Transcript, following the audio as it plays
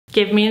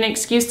Give me an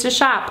excuse to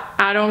shop.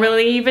 I don't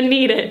really even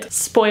need it.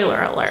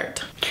 Spoiler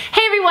alert.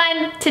 Hey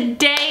everyone,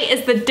 today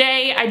is the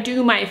day I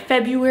do my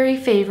February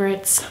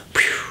favorites.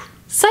 Whew.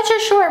 Such a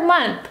short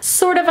month,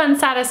 sort of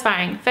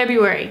unsatisfying.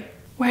 February,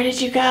 where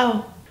did you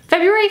go?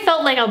 February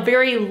felt like a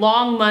very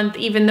long month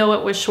even though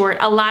it was short.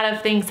 A lot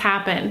of things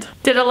happened.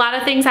 Did a lot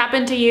of things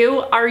happen to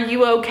you? Are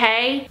you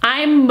okay?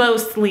 I'm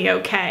mostly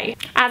okay.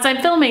 As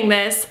I'm filming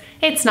this,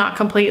 it's not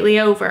completely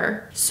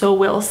over, so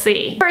we'll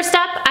see. First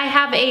up, I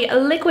have a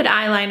liquid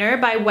eyeliner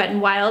by Wet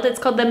n Wild. It's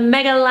called the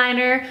Mega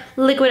Liner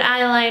Liquid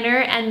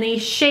Eyeliner, and the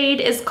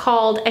shade is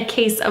called A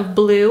Case of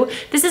Blue.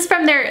 This is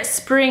from their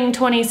Spring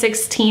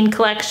 2016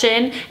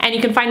 collection, and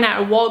you can find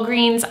that at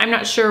Walgreens. I'm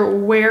not sure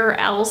where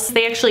else.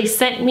 They actually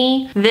sent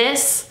me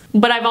this,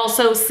 but I've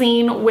also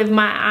seen with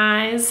my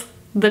eyes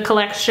the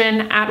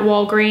collection at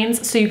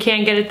Walgreens, so you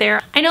can get it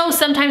there. I know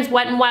sometimes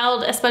Wet n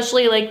Wild,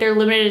 especially like their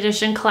limited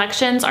edition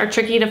collections, are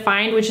tricky to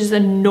find, which is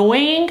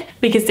annoying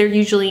because they're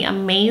usually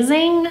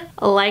amazing,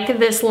 like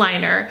this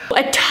liner.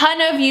 A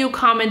ton of you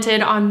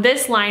commented on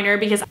this liner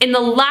because in the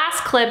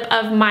last clip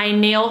of my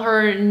Nail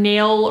Her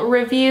nail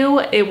review,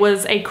 it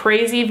was a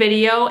crazy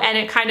video and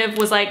it kind of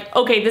was like,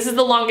 okay, this is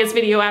the longest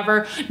video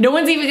ever. No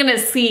one's even gonna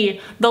see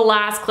the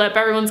last clip.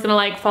 Everyone's gonna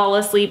like fall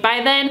asleep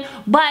by then.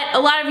 But a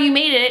lot of you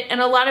made it,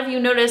 and a lot of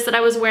you noticed that I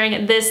was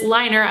wearing this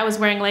liner. I was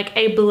wearing like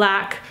a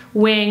black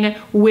wing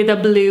with a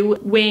blue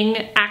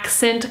wing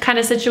accent kind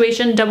of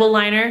situation, double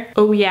liner.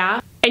 Oh yeah.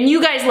 And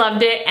you guys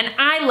loved it and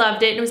I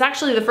loved it. It was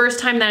actually the first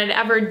time that I'd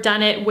ever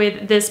done it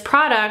with this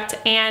product,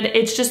 and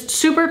it's just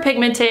super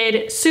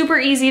pigmented, super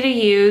easy to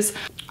use.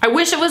 I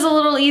wish it was a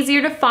little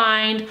easier to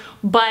find,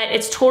 but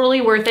it's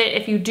totally worth it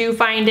if you do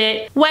find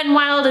it. Wet n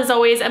Wild is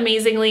always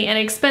amazingly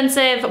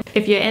inexpensive.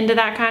 If you're into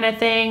that kind of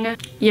thing,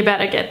 you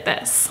better get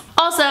this.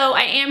 Also,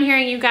 I am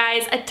hearing you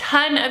guys, a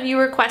ton of you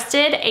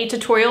requested a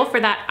tutorial for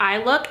that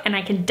eye look, and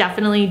I can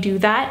definitely do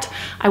that.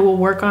 I will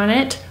work on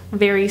it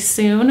very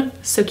soon,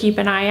 so keep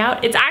an eye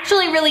out. It's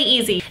actually really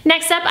easy.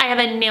 Next up, I have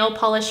a nail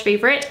polish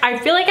favorite. I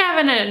feel like I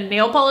haven't had a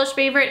nail polish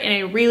favorite in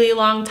a really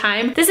long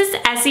time. This is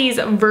Essie's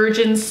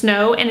Virgin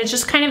Snow, and it's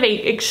just kind of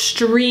a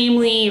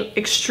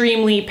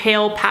extremely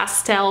pale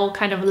pastel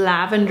kind of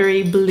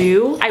lavendery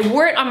blue. I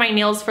wore it on my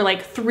nails for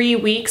like 3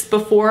 weeks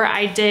before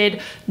I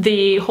did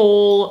the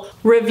whole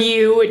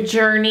review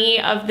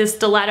journey of the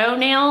stiletto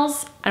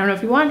nails. I don't know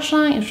if you watched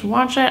that, you should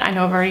watch it. I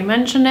know I've already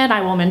mentioned it,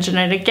 I will mention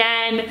it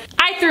again.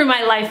 I threw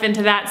my life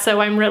into that, so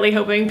I'm really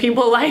hoping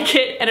people like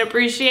it and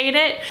appreciate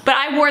it. But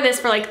I wore this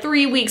for like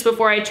 3 weeks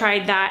before I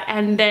tried that,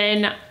 and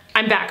then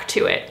I'm back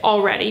to it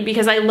already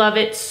because I love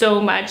it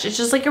so much. It's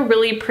just like a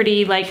really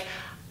pretty, like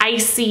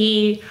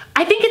icy,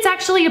 I think it's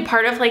actually a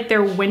part of like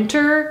their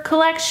winter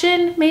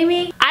collection,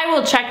 maybe. I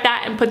will check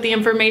that and put the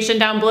information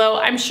down below.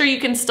 I'm sure you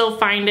can still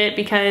find it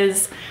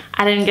because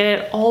I didn't get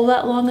it all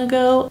that long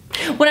ago.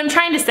 What I'm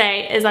trying to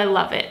say is I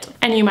love it,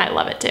 and you might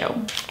love it too.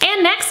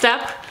 And next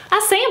up, a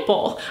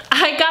sample.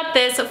 I got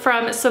this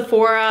from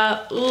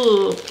Sephora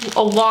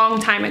a long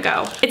time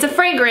ago. It's a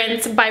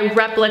fragrance by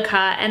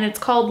Replica, and it's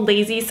called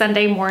Lazy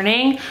Sunday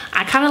Morning.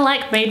 I kind of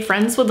like made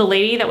friends with the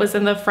lady that was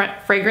in the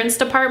fragrance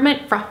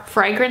department,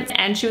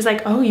 and she was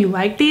like, oh, you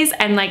like these?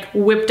 And like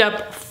whipped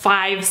up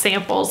 5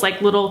 samples,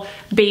 like little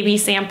baby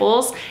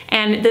samples.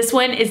 And this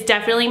one is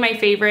definitely my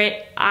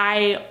favorite.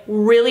 I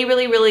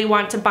really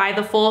want to buy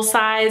the full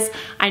size.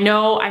 I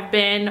know I've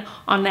been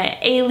on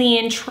the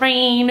alien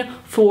train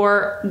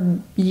for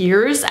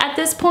years at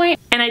this point,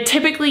 and I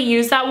typically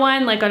use that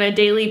one like on a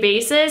daily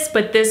basis,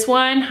 but this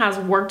one has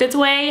worked its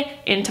way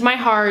into my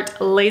heart.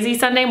 Lazy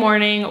Sunday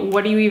Morning.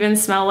 What do you even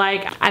smell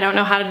like? I don't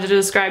know how to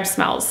describe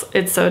smells.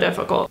 It's so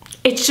difficult.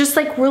 It's just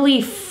like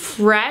really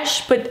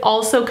fresh, but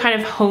also kind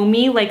of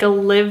homey, like a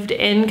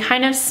lived-in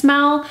kind of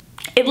smell.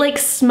 It like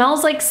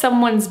smells like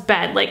someone's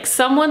bed, like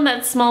someone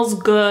that smells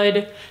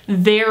good,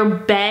 their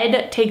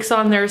bed takes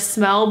on their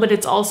smell, but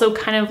it's also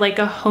kind of like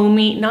a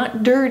homey,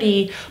 not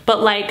dirty,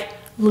 but like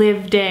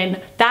lived in.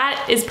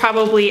 That is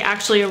probably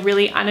actually a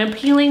really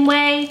unappealing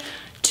way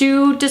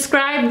to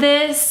describe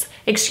this.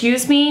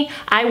 Excuse me,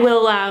 I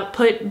will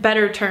put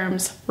better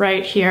terms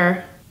right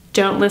here.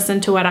 Don't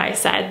listen to what I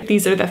said.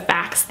 These are the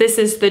facts. This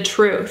is the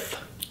truth.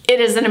 It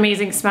is an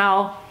amazing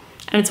smell.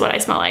 And it's what I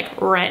smell like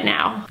right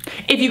now.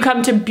 If you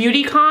come to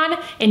BeautyCon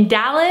in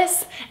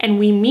Dallas and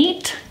we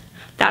meet,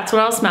 that's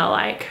what I'll smell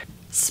like.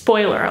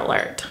 Spoiler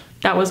alert.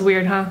 That was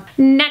weird, huh?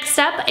 Next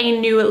up, a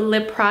new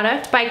lip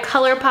product by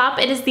ColourPop.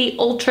 It is the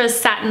Ultra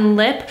Satin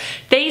Lip.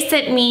 They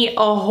sent me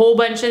a whole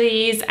bunch of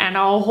these and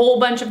a whole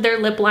bunch of their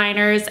lip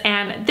liners,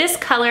 and this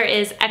color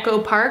is Echo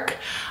Park.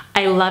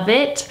 I love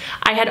it.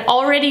 I had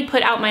already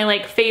put out my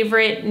like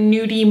favorite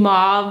nudie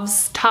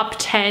mauves top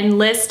 10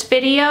 list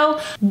video,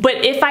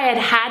 but if I had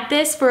had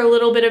this for a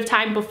little bit of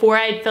time before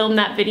I had filmed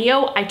that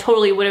video, I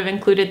totally would have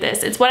included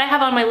this. It's what I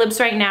have on my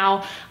lips right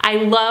now. I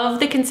love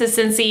the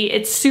consistency.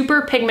 It's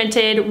super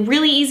pigmented,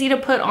 really easy to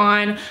put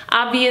on.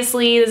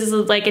 Obviously, this is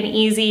like an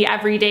easy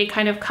everyday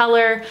kind of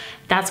color.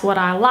 That's what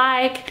I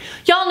like.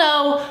 Y'all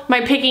know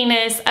my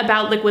pickiness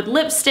about liquid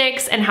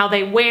lipsticks and how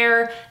they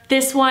wear.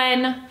 This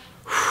one,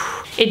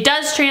 It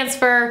does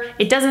transfer,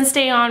 it doesn't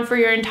stay on for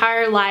your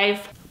entire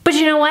life. But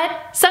you know what?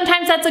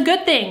 Sometimes that's a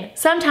good thing.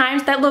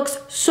 Sometimes that looks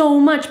so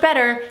much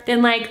better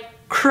than like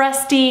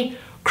crusty,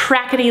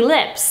 crackety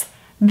lips.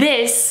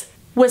 This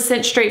was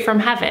sent straight from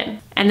heaven.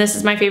 And this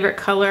is my favorite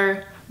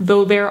color,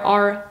 though there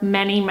are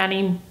many,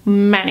 many,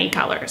 many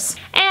colors.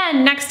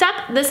 And next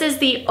up, this is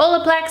the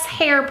Olaplex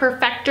Hair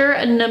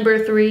Perfector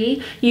number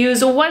 3.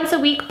 Use once a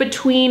week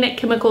between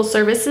chemical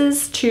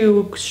services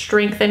to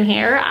strengthen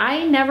hair.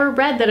 I never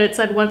read that it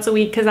said once a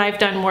week because I've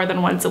done more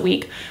than once a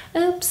week.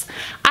 Oops.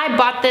 I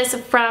bought this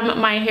from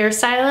my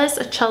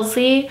hairstylist,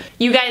 Chelsea.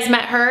 You guys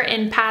met her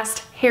in past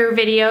hair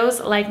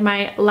videos, like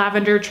my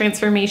lavender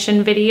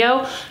transformation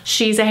video.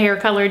 She's a hair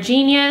color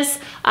genius,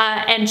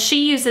 and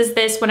she uses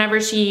this whenever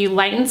she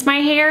lightens my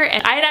hair.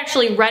 And I had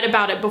actually read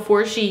about it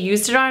before she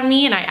used it on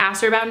me, and I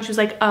asked her about it, and she was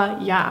like,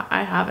 yeah,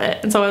 I have it.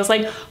 And so I was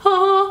like,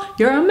 oh,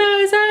 you're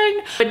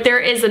amazing. But there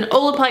is an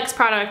Olaplex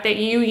product that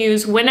you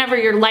use whenever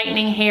you're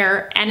lightening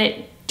hair, and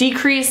it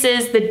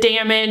decreases the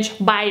damage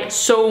by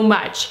so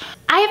much.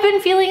 I have been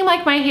feeling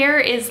like my hair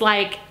is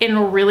like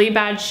in really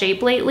bad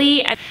shape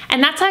lately,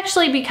 and that's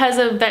actually because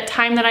of that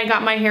time that I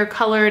got my hair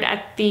colored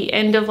at the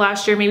end of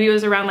last year. Maybe it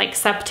was around like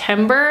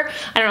September.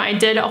 I don't know, I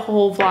did a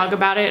whole vlog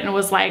about it and it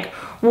was like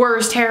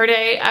worst hair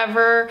day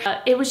ever.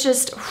 It was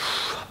just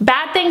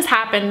bad things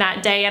happened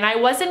that day, and I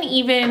wasn't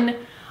even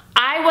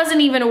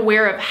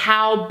aware of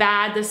how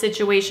bad the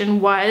situation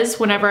was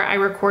whenever I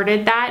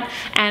recorded that.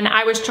 And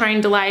I was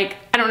trying to, like,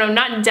 I don't know,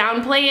 not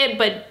downplay it,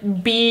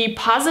 but be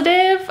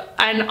positive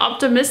and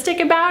optimistic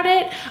about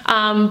it.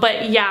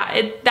 But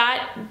yeah,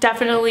 that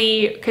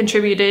definitely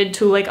contributed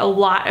to like a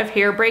lot of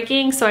hair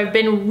breaking. So I've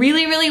been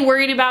really, really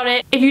worried about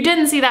it. If you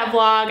didn't see that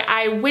vlog,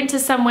 I went to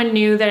someone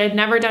new that had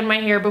never done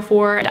my hair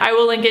before. I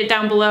will link it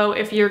down below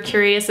if you're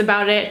curious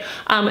about it.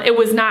 It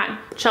was not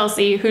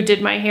Chelsea who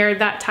did my hair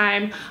that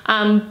time,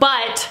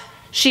 but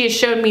she has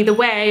shown me the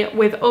way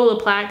with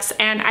Olaplex,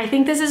 and I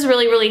think this is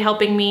really, really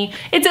helping me.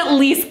 It's at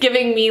least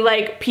giving me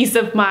like peace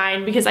of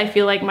mind because I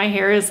feel like my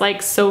hair is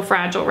like so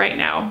fragile right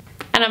now,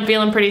 and I'm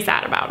feeling pretty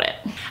sad about it.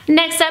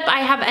 Next up, I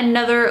have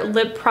another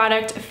lip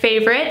product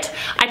favorite.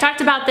 I talked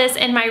about this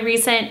in my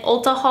recent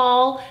Ulta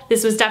haul.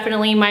 This was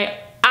definitely my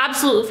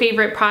absolute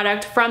favorite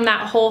product from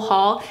that whole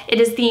haul.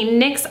 It is the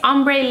NYX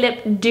Ombre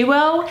Lip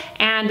Duo,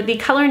 and the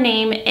color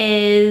name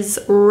is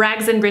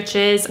Rags and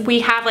Riches. We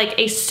have like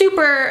a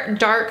super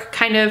dark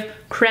kind of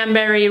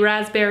cranberry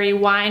raspberry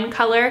wine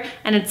color,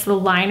 and it's the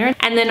liner.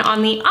 And then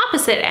on the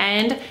opposite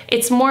end,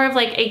 it's more of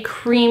like a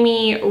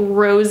creamy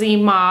rosy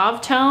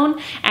mauve tone,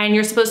 and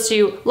you're supposed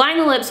to line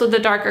the lips with the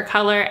darker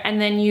color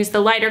and then use the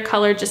lighter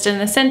color just in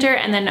the center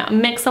and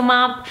then mix them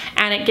up,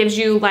 and it gives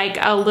you like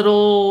a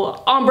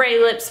little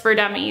ombre lips for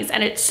dummies,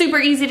 and it's super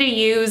easy to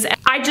use.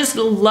 I just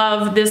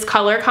love this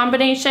color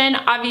combination.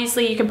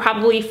 Obviously you can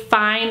probably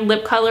find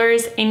lip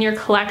colors in your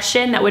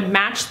collection that would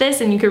match this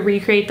and you could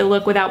recreate the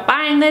look without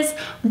buying this,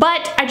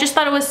 but I just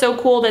thought it was so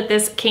cool that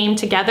this came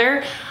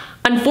together.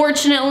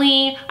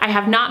 Unfortunately, I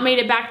have not made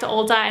it back to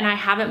Ulta and I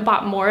haven't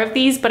bought more of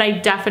these, but I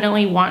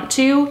definitely want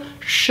to.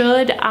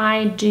 Should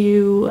I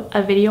do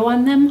a video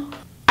on them?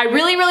 I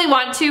really, really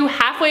want to,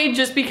 halfway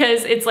just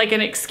because it's like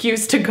an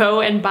excuse to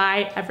go and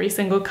buy every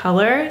single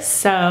color.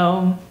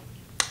 So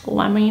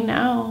let me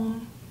know,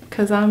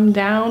 because I'm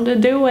down to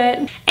do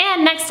it.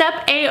 And next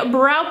up, a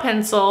brow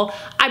pencil.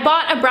 I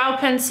bought a brow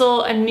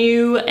pencil, a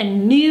new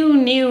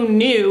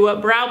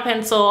brow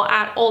pencil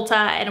at Ulta,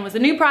 and it was a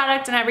new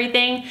product and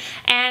everything.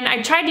 And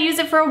I tried to use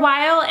it for a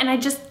while and I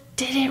just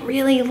didn't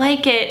really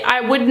like it.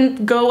 I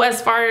wouldn't go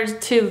as far as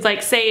to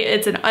like say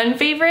it's an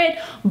unfavorite,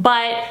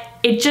 but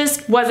it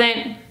just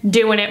wasn't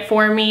doing it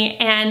for me.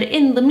 And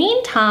in the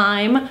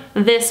meantime,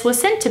 this was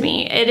sent to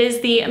me. It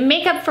is the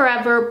Makeup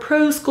Forever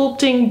Pro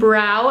Sculpting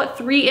Brow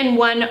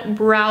 3-in-1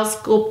 Brow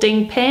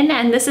Sculpting Pen,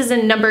 and this is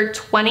in number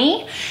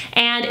 20.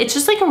 And it's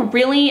just like a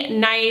really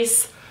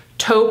nice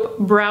taupe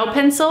brow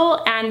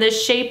pencil, and the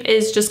shape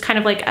is just kind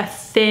of like a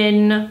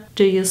thin,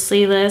 do you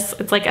see this?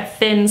 It's like a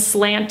thin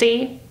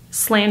slanty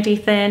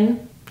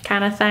thin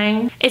kind of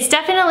thing. It's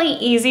definitely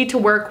easy to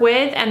work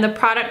with, and the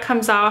product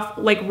comes off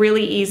like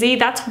really easy.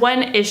 That's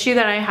one issue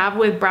that I have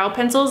with brow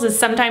pencils, is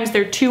sometimes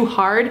they're too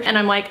hard and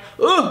I'm like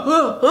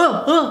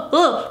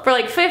for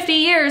like 50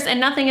 years and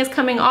nothing is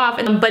coming off.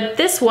 But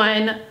this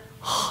one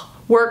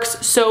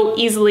works so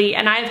easily,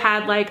 and I've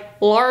had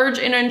like large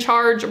and in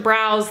charge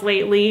brows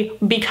lately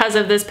because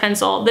of this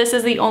pencil. This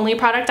is the only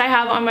product I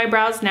have on my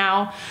brows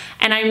now,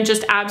 and I'm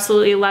just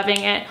absolutely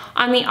loving it.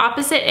 On the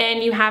opposite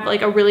end, you have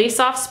like a really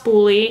soft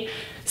spoolie.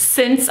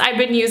 Since I've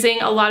been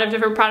using a lot of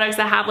different products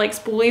that have like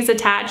spoolies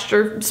attached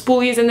or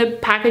spoolies in the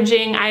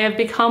packaging, I have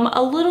become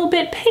a little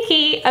bit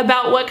picky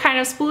about what kind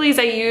of spoolies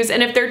I use,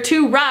 and if they're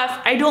too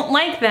rough, I don't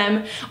like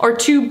them, or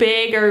too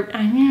big, or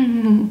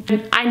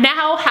I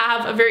now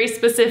have a very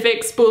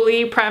specific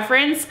spoolie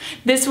preference.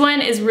 This one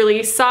is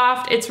really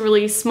soft, it's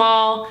really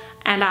small,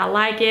 and I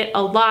like it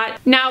a lot.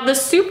 Now, the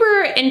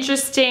super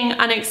interesting,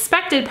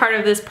 unexpected part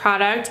of this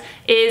product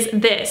is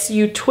this.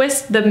 You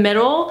twist the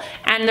middle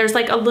and there's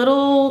like a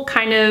little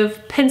kind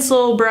of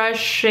pencil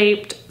brush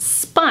shaped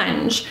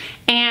sponge.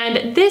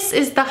 And this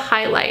is the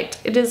highlight.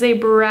 It is a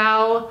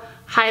brow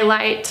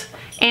highlight.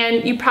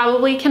 And you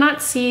probably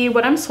cannot see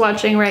what I'm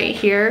swatching right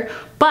here,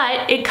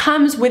 but it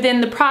comes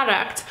within the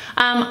product.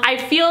 I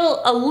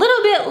feel a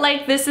little bit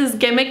like this is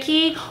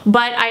gimmicky,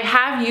 but I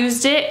have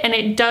used it and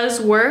it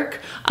does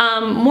work.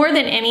 More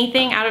than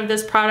anything out of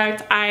this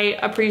product, I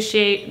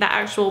appreciate the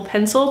actual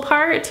pencil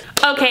part.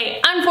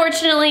 Okay,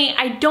 unfortunately,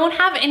 I don't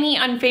have any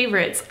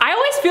unfavorites. I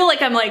always feel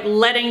like I'm like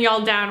letting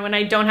y'all down when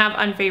I don't have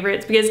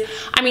unfavorites because,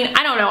 I mean,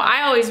 I don't know.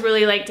 I always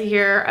really like to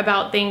hear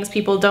about things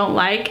people don't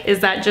like. Is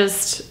that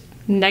just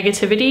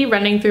negativity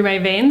running through my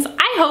veins?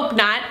 I hope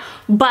not,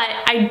 but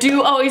I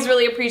do always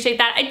really appreciate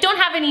that. I don't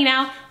have any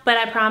now, but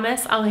I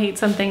promise I'll hate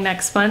something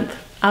next month.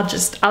 I'll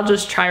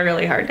just try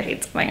really hard to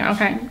hate something,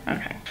 okay?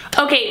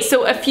 Okay,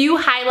 so a few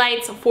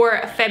highlights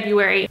for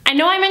February. I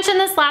know I mentioned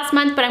this last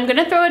month, but I'm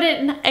gonna throw it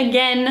in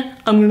again.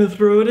 I'm gonna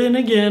throw it in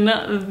again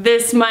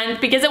this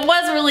month because it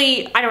was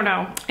really, I don't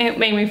know, it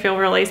made me feel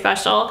really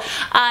special.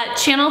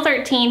 Channel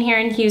 13 here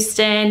in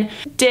Houston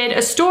did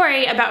a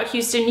story about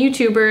Houston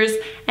YouTubers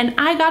and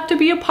I got to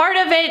be a part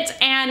of it,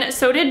 and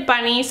so did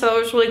Bunny, so that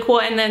was really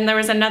cool. And then there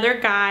was another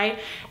guy,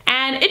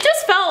 and it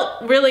just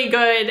felt really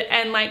good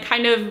and like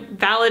kind of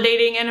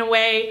validating in a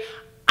way.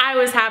 I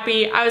was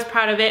happy, I was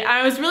proud of it.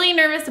 I was really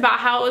nervous about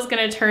how it was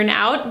gonna turn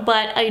out,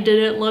 but I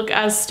didn't look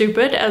as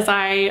stupid as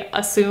I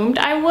assumed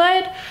I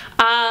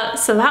would.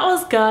 So that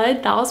was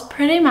good, that was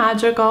pretty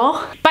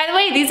magical. By the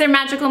way, these are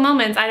magical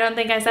moments. I don't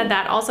think I said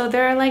that. Also,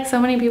 there are like so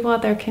many people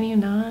out there, can you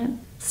not?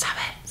 Stop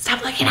it,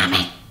 stop looking at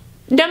me.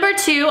 Number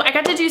 2, I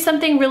got to do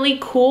something really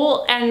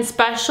cool and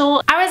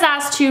special. I was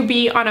asked to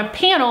be on a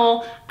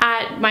panel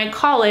at my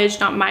college,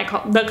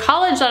 the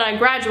college that I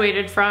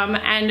graduated from,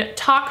 and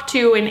talk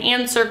to and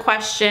answer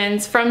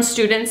questions from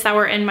students that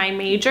were in my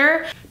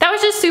major. That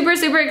was just super,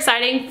 super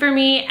exciting for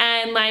me,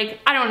 and like,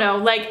 I don't know,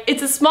 like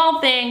it's a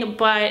small thing,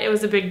 but it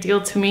was a big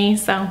deal to me,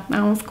 so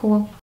that was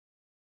cool.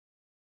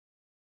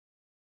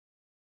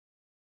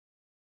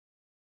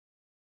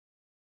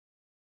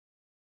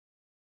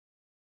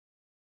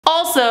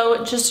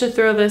 Also, just to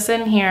throw this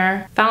in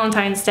here,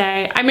 Valentine's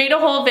Day. I made a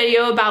whole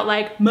video about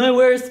like my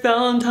worst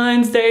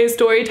Valentine's Day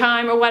story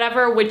time or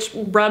whatever, which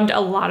rubbed a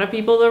lot of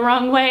people the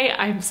wrong way.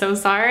 I'm so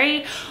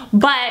sorry.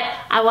 But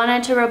I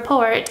wanted to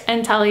report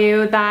and tell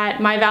you that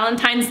my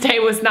Valentine's Day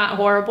was not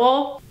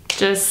horrible.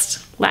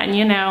 Just letting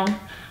you know,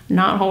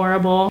 not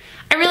horrible.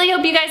 I really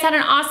hope you guys had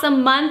an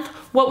awesome month.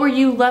 What were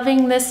you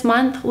loving this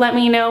month? Let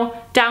me know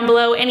down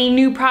below. Any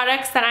new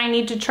products that I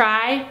need to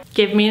try?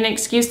 Give me an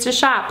excuse to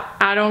shop.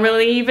 I don't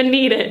really even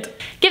need it.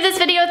 Give this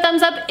video a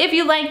thumbs up if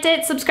you liked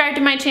it. Subscribe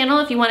to my channel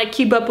if you want to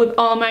keep up with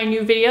all my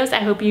new videos.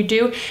 I hope you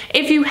do.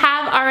 If you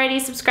have already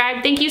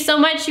subscribed, thank you so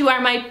much. You are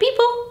my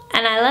people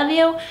and I love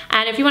you.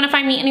 And if you want to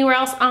find me anywhere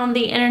else on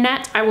the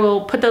internet, I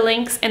will put the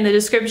links in the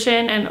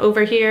description and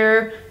over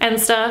here and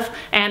stuff.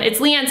 And it's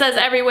LeighAnnSays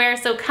everywhere,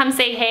 so come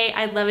say hey.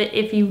 I'd love it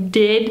if you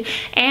did.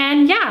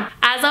 And yeah,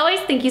 as always,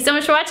 thank you so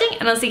much for watching,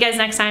 and I'll see you guys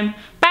next time.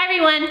 Bye,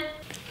 everyone.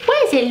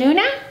 What is it,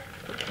 Luna?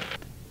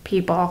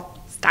 People,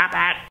 stop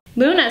it.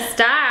 Luna,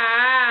 stop.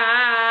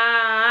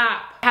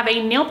 Have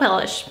a nail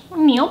polish.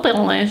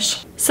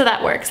 So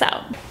that works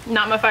out.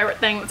 Not my favorite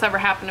thing that's ever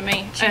happened to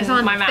me. Cheese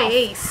on my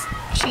face.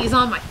 Cheese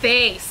on my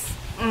face.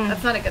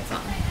 That's not a good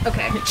song.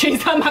 Okay.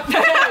 Cheese on my face.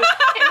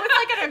 It was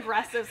like an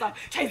aggressive song.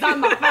 Cheese on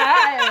my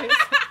face.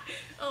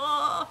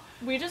 Oh.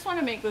 We just want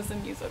to make this a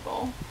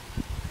musical.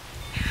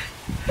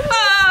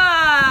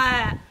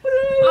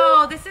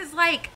 Oh, this is like